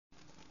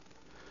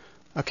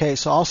Okay,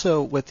 so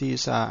also with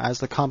these, as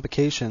the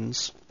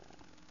complications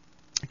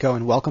go,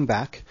 and welcome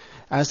back,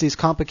 as these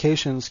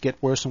complications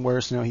get worse and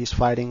worse, he's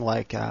fighting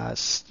like,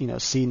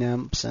 sea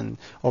nymphs and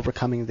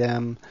overcoming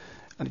them.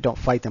 And you don't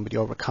fight them, but you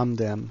overcome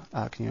them.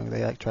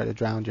 They like try to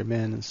drown your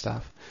men and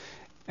stuff.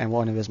 And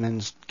one of his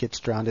men gets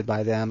drowned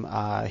by them.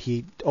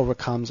 He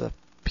overcomes a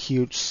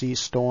huge sea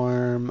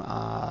storm,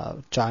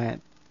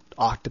 giant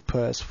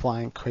octopus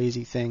flying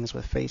crazy things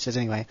with faces.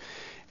 Anyway,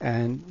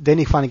 and then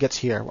he finally gets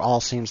here. All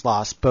seems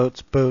lost.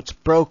 Boat's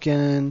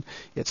broken.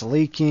 It's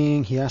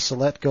leaking. He has to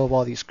let go of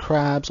all these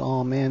crabs.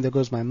 Oh man, there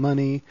goes my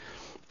money.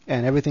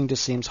 And everything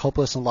just seems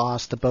hopeless and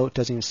lost. The boat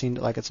doesn't even seem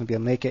like it's going to be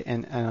able to make it.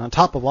 And on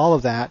top of all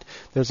of that,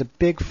 there's a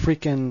big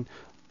freaking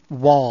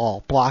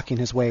wall blocking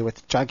his way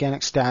with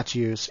gigantic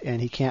statues,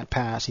 and he can't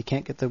pass. He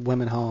can't get the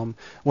women home.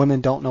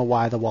 Women don't know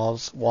why the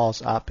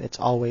wall's up. It's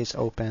always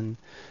open,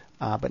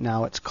 but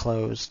now it's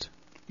closed.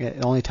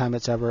 The only time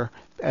it's ever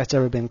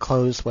been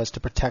closed was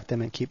to protect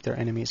them and keep their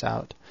enemies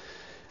out.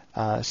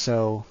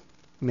 So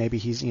maybe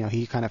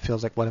he kind of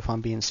feels like, what if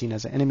I'm being seen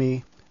as an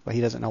enemy? But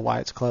he doesn't know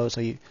why it's closed,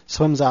 so he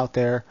swims out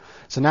there.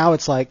 So now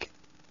it's like,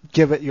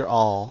 give it your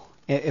all.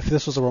 If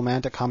this was a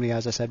romantic comedy,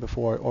 as I said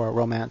before, or a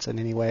romance in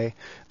any way,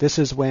 this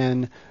is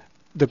when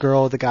the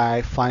girl or the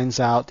guy finds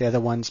out the other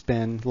one's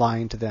been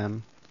lying to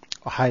them,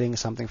 or hiding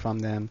something from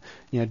them,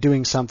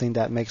 doing something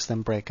that makes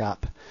them break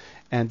up.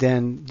 And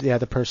then the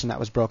other person that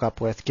was broke up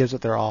with gives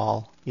it their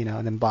all,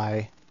 and then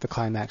by the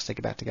climax they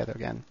get back together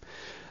again.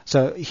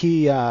 So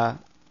he,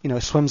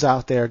 swims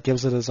out there,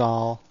 gives it his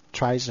all,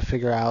 tries to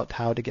figure out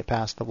how to get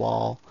past the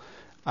wall.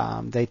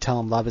 They tell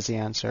him love is the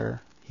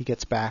answer. He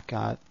gets back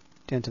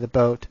into the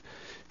boat,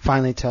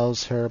 finally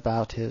tells her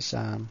about his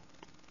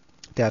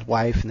dead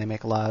wife, and they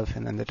make love,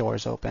 and then the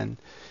doors open.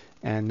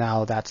 And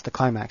now that's the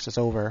climax. It's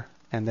over.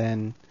 And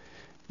then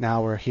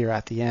now we're here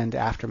at the end,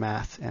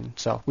 aftermath. And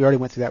so we already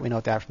went through that. We know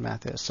what the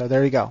aftermath is. So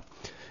there you go.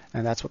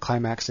 And that's what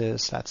climax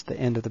is. That's the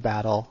end of the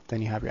battle.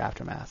 Then you have your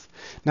aftermath.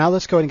 Now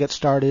let's go ahead and get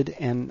started.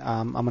 And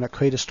I'm going to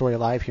create a story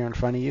live here in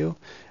front of you.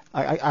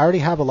 I already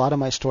have a lot of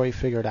my story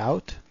figured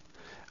out,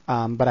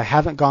 but I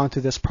haven't gone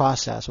through this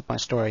process with my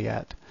story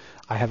yet.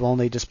 I have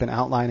only just been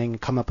outlining,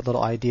 come up with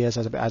little ideas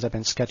as I've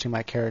been sketching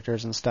my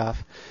characters and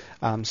stuff.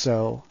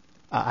 The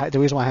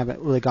reason why I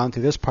haven't really gone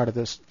through this part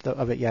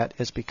of it yet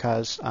is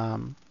because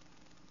I'm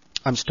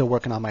still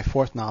working on my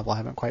fourth novel. I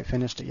haven't quite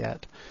finished it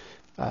yet.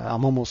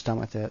 I'm almost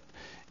done with it.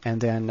 And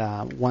then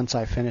once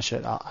I finish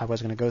it, I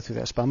was going to go through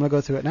this. But I'm going to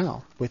go through it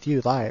now with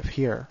you live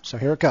here. So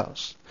here it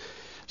goes.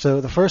 So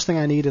the first thing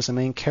I need is a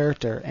main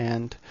character,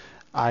 and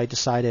I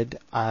decided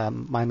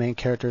my main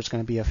character is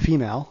going to be a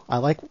female. I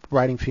like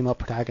writing female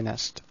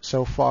protagonists.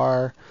 So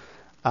far,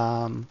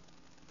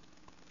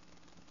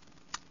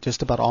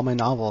 just about all my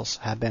novels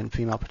have been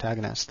female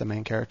protagonists, the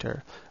main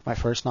character. My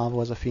first novel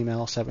was a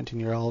female,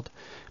 17-year-old.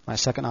 My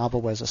second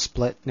novel was a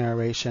split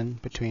narration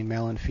between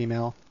male and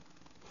female.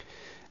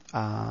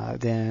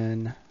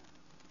 Then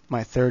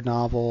my third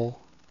novel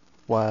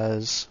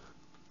was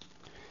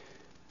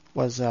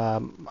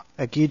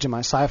Agija, my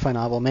sci-fi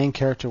novel. Main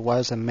character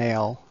was a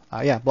male.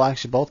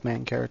 Actually both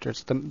main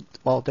characters.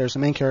 There's a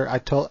main character.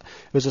 It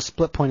was a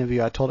split point of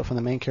view. I told it from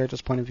the main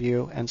character's point of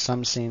view and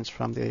some scenes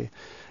from the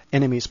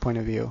enemy's point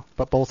of view,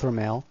 but both were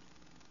male.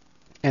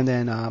 And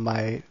then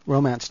my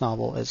romance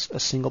novel is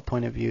a single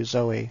point of view,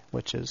 Zoe,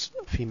 which is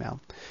female.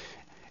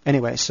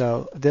 Anyway,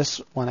 so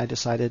this one I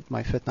decided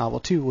my fifth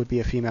novel too would be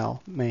a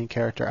female main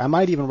character. I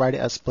might even write it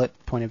as split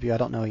point of view. I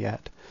don't know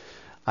yet.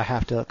 I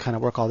have to kind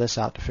of work all this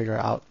out to figure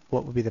out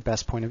what would be the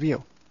best point of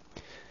view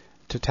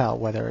to tell,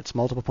 whether it's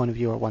multiple point of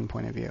view or one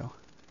point of view.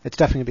 It's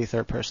definitely going to be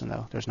third person,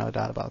 though. There's no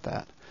doubt about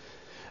that.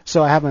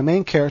 So I have my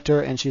main character,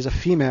 and she's a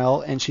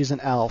female, and she's an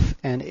elf.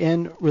 And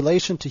in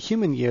relation to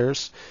human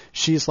years,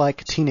 she's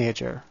like a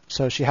teenager.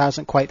 So she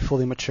hasn't quite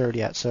fully matured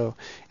yet.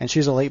 And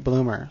she's a late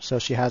bloomer, so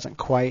she hasn't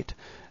quite...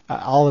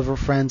 all of her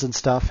friends and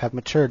stuff have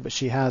matured, but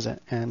she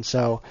hasn't. And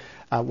so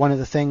one of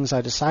the things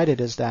I decided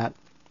is that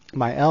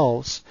my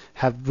elves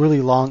have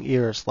really long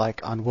ears,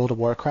 like on World of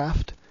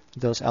Warcraft.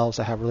 Those elves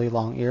that have really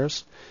long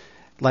ears,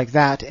 like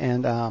that,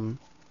 and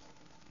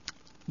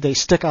they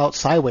stick out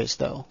sideways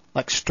though,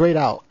 like straight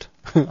out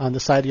on the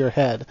side of your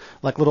head,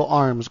 like little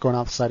arms going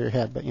off the side of your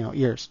head, but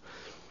ears,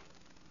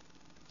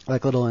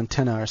 like little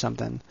antenna or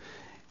something.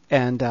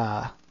 And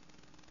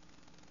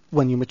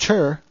when you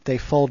mature, they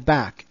fold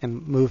back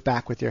and move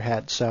back with your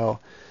head. So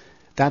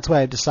that's what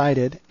I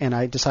decided, and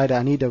I decided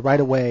I need to right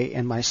away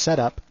in my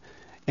setup.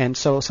 And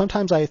so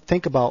sometimes I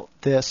think about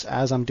this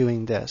as I'm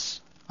doing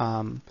this.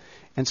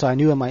 And so I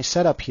knew in my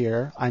setup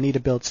here, I need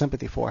to build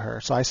sympathy for her.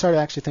 So I started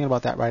actually thinking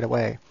about that right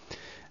away.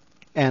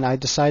 And I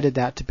decided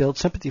that to build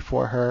sympathy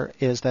for her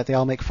is that they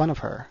all make fun of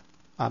her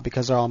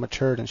because they're all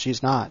matured and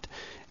she's not.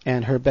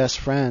 And her best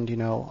friend,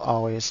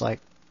 always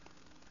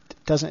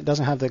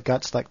doesn't have the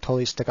guts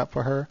totally stick up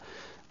for her,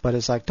 but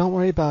is like, don't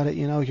worry about it,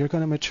 you're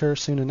going to mature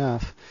soon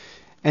enough.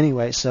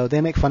 Anyway, so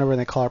they make fun of her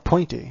and they call her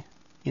Pointy,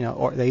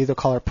 or they either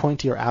call her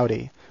Pointy or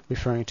Outie,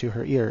 referring to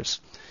her ears.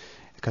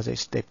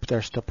 because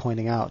they're still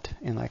pointing out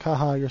and like,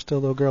 haha, you're still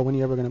a little girl. When are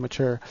you ever going to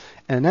mature?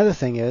 And another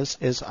thing is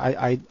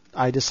I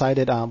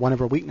decided one of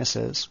her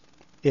weaknesses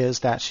is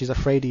that she's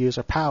afraid to use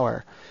her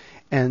power.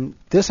 And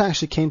this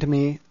actually came to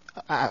me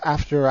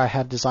after I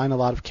had designed a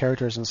lot of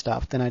characters and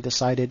stuff. Then I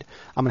decided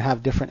I'm going to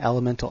have different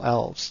elemental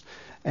elves.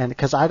 And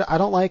because I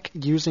don't like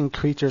using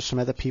creatures from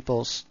other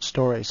people's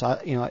stories. So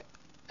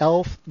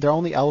they're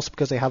only elves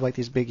because they have like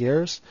these big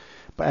ears.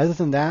 But other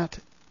than that,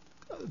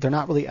 they're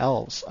not really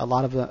elves. A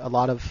lot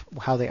of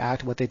how they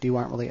act, what they do,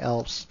 aren't really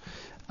elves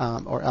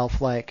or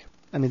elf-like.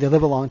 I mean, they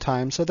live a long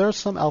time, so there's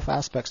some elf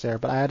aspects there.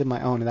 But I added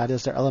my own, and that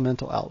is they're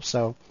elemental elves.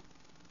 So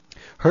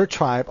her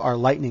tribe are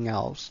lightning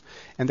elves,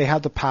 and they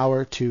have the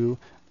power to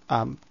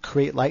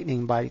create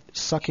lightning by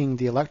sucking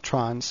the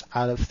electrons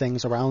out of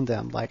things around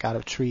them, like out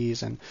of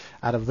trees and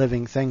out of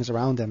living things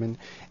around them.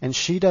 And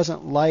she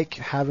doesn't like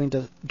having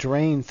to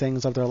drain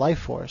things of their life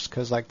force,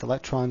 because like the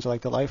electrons are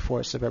like the life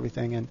force of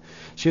everything, and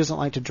she doesn't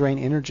like to drain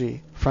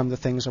energy from the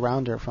things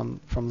around her, from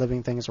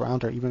living things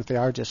around her, even if they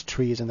are just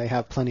trees and they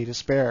have plenty to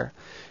spare.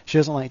 She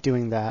doesn't like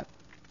doing that.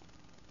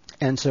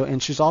 And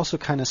she's also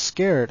kind of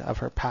scared of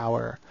her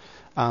power.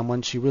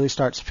 When she really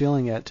starts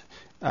feeling it,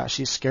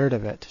 she's scared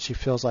of it. She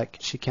feels like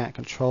she can't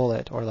control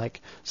it, or like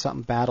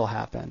something bad will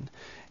happen.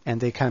 And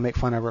they kind of make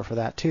fun of her for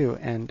that too.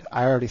 And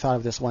I already thought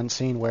of this one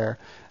scene where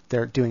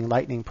they're doing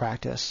lightning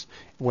practice,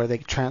 where they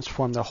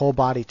transform their whole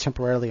body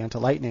temporarily into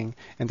lightning,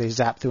 and they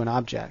zap through an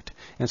object.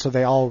 And so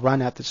they all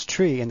run at this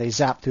tree, and they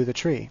zap through the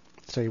tree.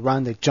 So they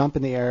run, they jump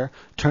in the air,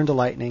 turn to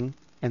lightning,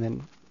 and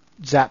then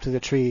zap through the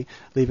tree,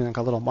 leaving like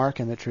a little mark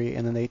in the tree,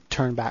 and then they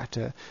turn back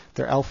to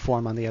their elf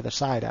form on the other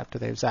side after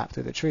they've zapped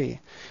through the tree.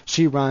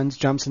 She runs,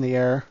 jumps in the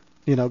air,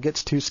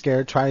 gets too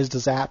scared, tries to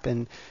zap,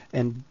 and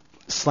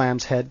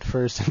slams head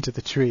first into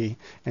the tree,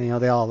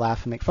 and they all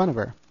laugh and make fun of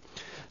her.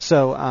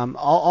 So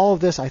all of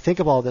this, I think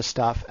of all this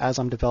stuff as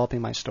I'm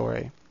developing my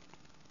story.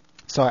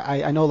 So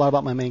I know a lot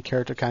about my main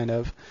character, kind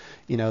of,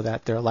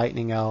 that they're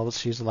lightning elves.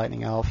 She's a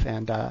lightning elf,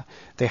 and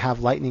they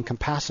have lightning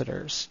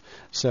capacitors.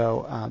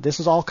 So this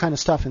is all kind of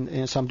stuff,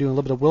 and so I'm doing a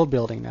little bit of world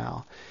building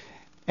now.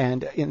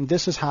 And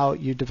this is how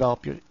you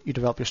develop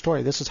your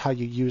story. This is how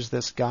you use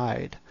this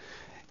guide.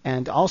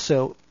 And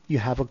also, you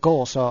have a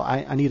goal. So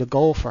I need a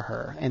goal for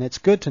her, and it's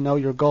good to know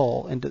your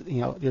goal and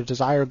your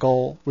desire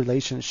goal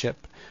relationship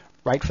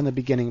right from the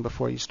beginning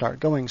before you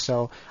start going.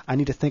 So I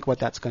need to think what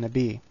that's going to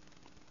be.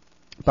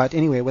 But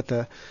anyway, with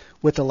the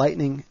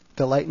lightning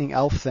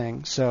elf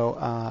thing,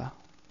 so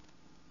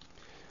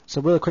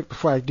really quick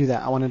before I do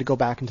that, I wanted to go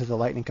back into the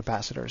lightning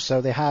capacitors.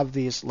 So they have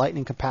these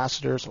lightning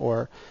capacitors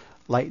or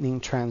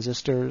lightning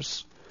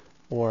transistors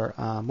or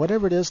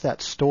whatever it is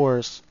that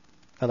stores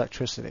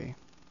electricity.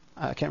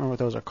 I can't remember what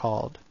those are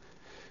called,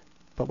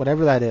 but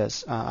whatever that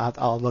is,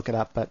 I'll look it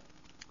up. But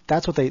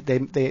that's what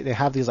they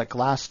have, these like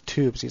glass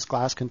tubes, these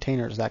glass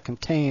containers that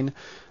contain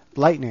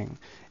lightning.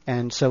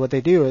 And so what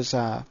they do is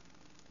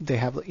they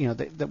have,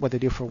 what they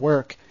do for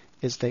work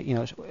is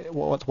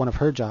what's one of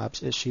her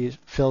jobs is she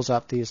fills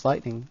up these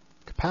lightning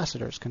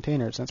capacitors,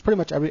 containers. And it's pretty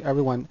much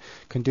everyone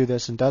can do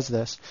this and does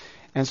this.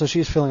 And so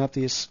she's filling up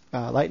these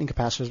lightning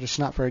capacitors, but she's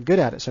not very good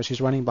at it. So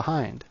she's running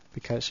behind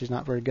because she's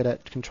not very good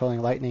at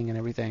controlling lightning and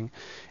everything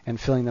and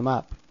filling them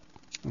up.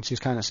 And she's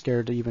kind of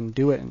scared to even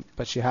do it,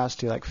 but she has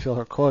to fill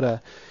her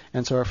quota.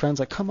 And so her friend's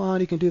like, come on,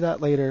 you can do that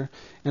later.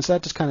 And so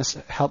that just kind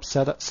of helps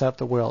set up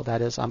the world.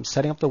 That is, I'm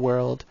setting up the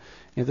world.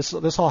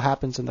 This all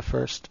happens in the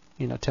first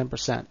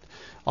 10%.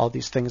 All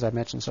these things I've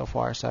mentioned so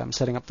far. So I'm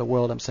setting up the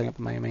world. I'm setting up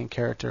my main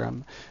character.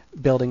 I'm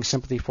building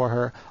sympathy for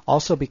her.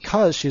 Also,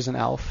 because she's an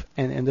elf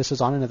and this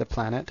is on another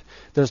planet,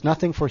 there's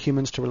nothing for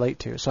humans to relate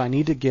to. So I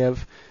need to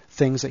give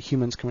things that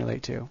humans can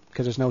relate to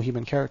because there's no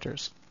human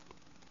characters.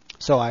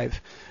 So I've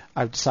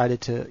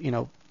decided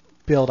to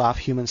build off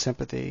human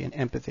sympathy and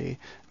empathy.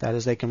 That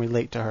is, they can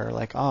relate to her.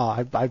 Like,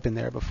 oh, I've been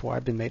there before.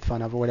 I've been made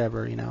fun of or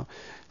whatever.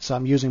 So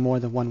I'm using more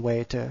than one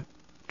way to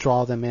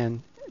draw them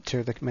in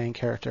to the main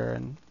character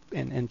and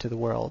into the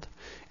world,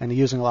 and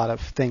using a lot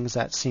of things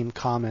that seem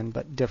common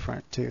but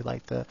different too,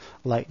 like the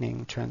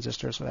lightning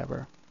transistors,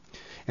 whatever.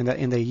 And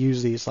they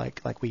use these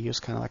like we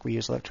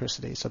use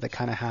electricity. So they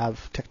kind of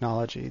have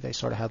technology. They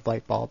sort of have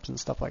light bulbs and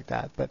stuff like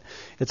that. But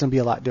it's gonna be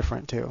a lot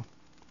different too.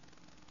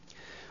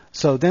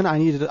 So then I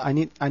need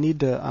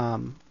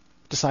to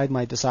decide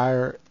my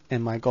desire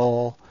and my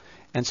goal,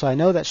 and so I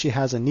know that she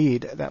has a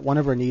need. That one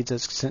of her needs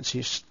is, since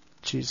she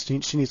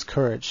needs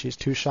courage. She's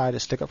too shy to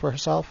stick up for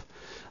herself.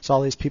 So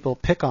all these people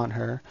pick on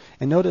her.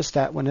 And notice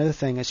that one other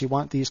thing is you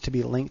want these to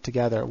be linked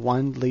together.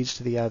 One leads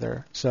to the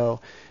other. So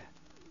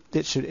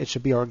it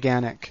should be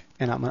organic.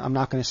 And I'm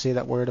not going to say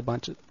that word a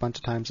bunch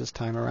of times this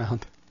time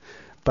around.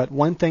 But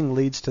one thing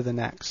leads to the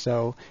next.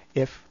 So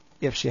if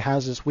she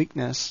has this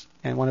weakness,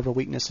 and one of her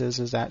weaknesses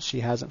is that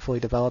she hasn't fully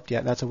developed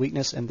yet, that's a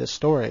weakness in this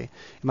story.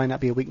 It might not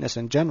be a weakness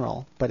in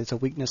general, but it's a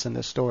weakness in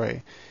this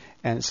story,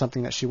 and it's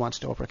something that she wants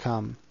to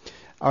overcome.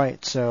 All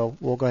right, so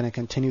we'll go ahead and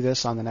continue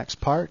this on the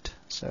next part.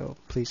 So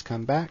please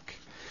come back,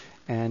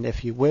 and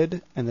if you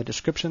would, in the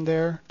description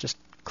there, just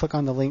click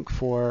on the link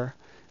for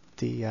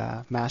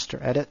the master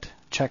edit.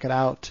 Check it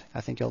out.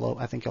 I think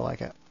you'll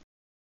like it.